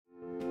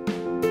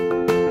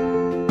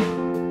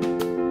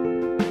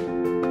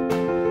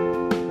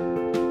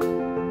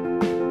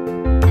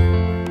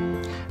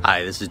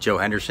Hi, this is Joe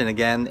Henderson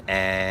again,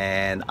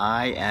 and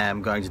I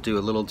am going to do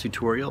a little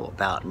tutorial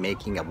about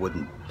making a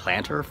wooden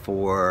planter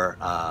for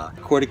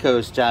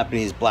Cortico's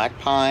Japanese black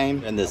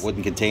pine in this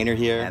wooden container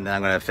here. And then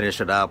I'm going to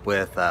finish it up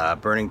with a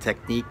burning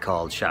technique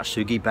called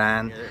shasugi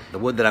ban. The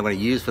wood that I'm going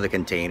to use for the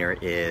container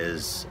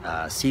is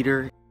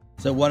cedar.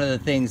 So one of the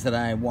things that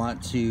I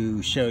want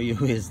to show you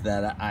is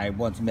that I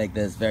want to make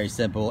this very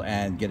simple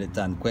and get it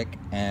done quick.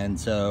 And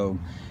so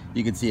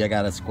you can see I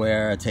got a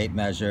square, a tape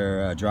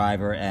measure, a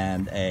driver,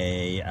 and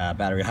a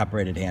battery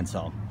operated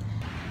handsaw.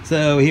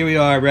 So here we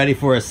are ready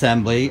for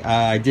assembly.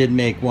 I did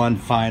make one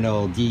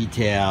final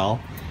detail,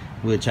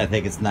 which I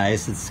think is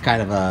nice. It's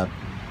kind of a,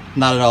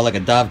 not at all like a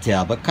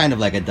dovetail, but kind of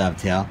like a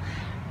dovetail.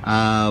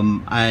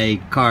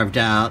 I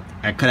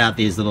cut out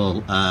these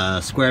little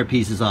square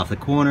pieces off the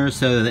corner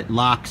so that it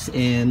locks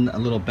in a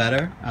little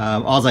better.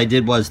 All I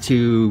did was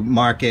to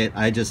mark it.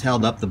 I just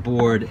held up the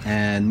board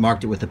and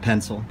marked it with a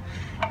pencil.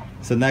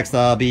 So next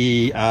I'll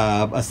be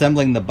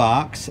assembling the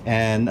box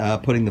and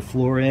putting the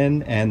floor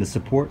in and the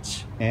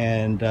supports,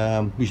 and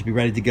we should be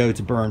ready to go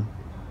to burn.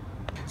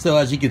 So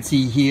as you can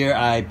see here,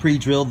 I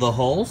pre-drilled the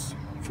holes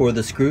for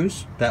the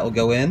screws that will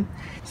go in.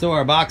 So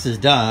our box is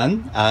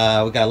done.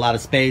 We've got a lot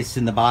of space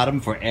in the bottom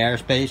for air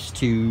space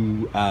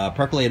to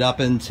percolate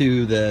up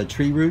into the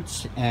tree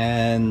roots,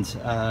 and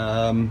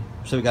so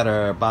we got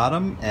our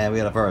bottom and we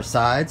got our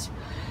sides.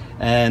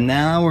 And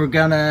now we're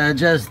gonna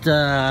just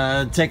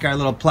take our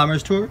little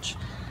plumber's torch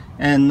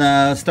and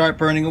start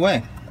burning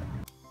away.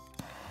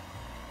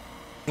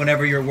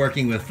 Whenever you're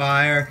working with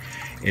fire,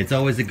 it's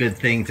always a good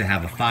thing to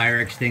have a fire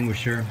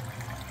extinguisher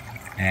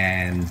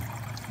and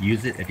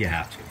use it if you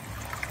have to.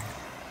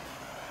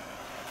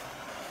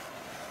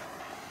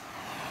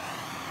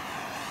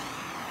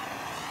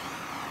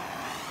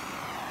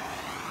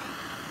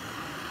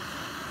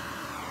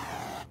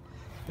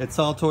 It's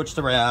all torched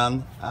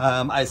around.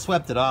 I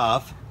swept it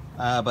off,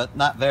 but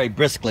not very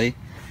briskly.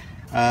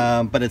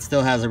 But it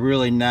still has a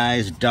really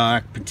nice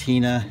dark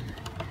patina.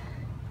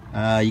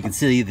 You can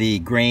see the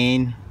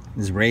grain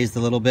is raised a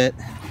little bit.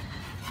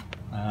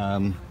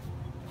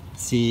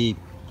 See,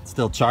 it's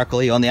still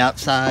charcoaly on the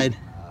outside.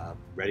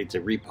 Ready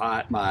to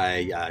repot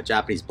my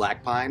Japanese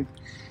black pine.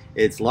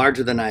 It's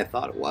larger than I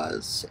thought it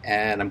was,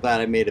 and I'm glad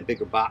I made a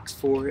bigger box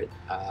for it,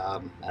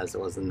 as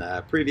it was in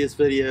the previous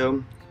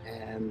video.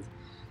 And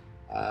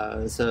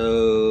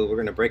so we're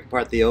going to break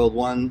apart the old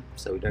one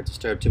so we don't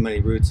disturb too many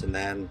roots, and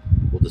then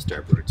we'll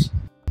disturb roots.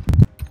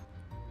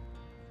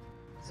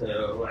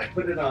 So I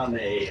put it on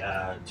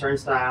a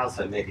turnstile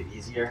so I make it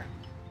easier.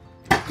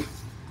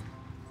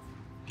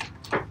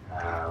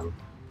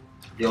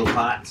 The old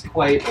pot is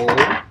quite old.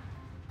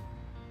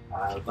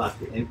 I've left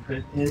the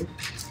imprint in,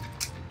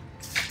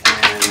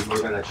 and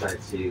we're going to try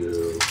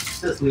to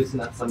just loosen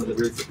up some of the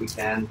roots if we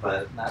can,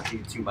 but not do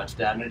too much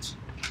damage.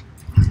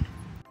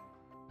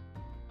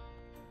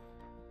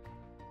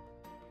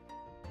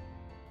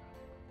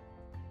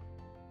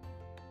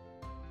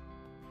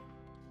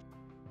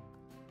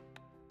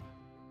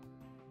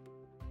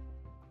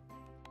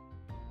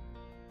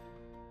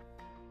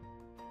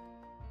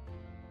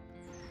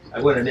 I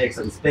want to make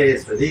some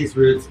space for these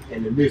roots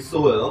in the new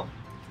soil.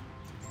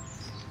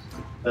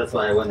 That's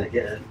why I want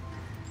to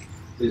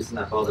loosen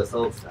up all this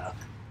old stuff.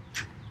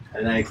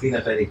 And then clean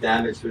up any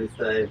damaged roots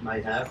that I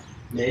might have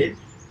made.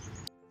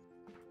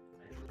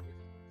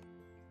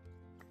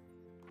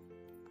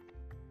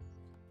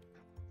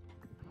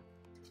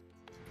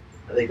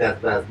 I think that's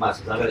about as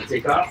much as I'm going to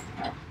take off.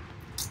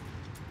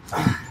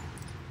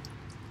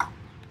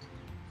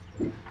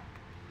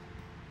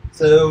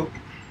 So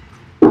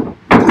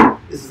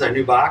this is our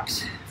new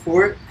box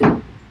for it,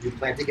 new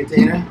planting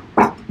container.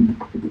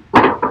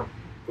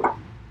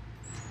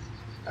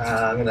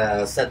 I'm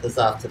gonna set this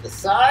off to the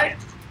side.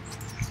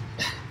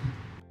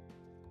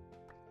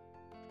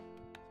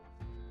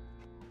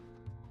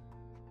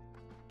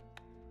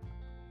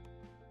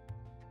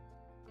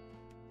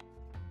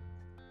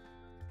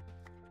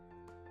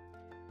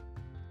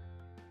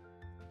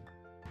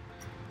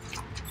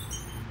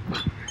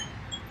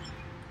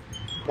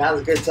 Now's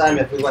a good time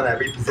if we want to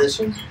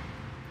reposition.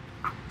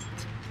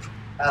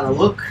 How to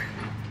look,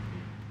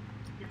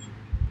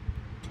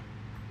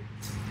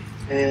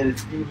 and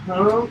it's new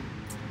home.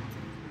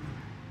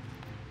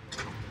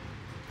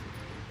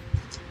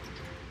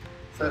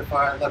 So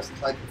far it looks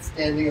like it's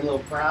standing a little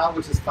proud,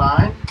 which is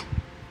fine.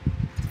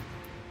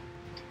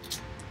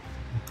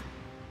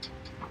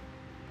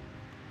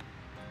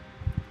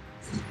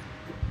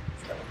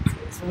 So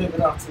let's move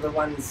it off to the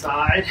one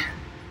side,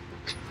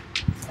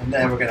 and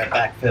then we're going to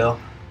backfill.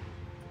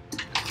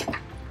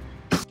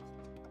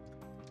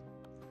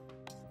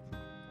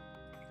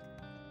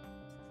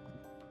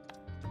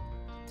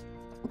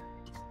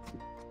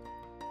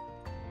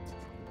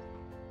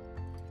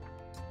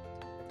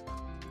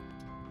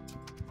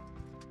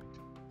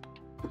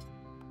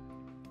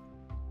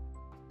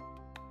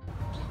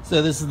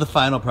 So this is the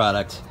final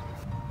product.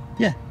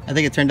 Yeah, I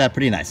think it turned out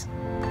pretty nice.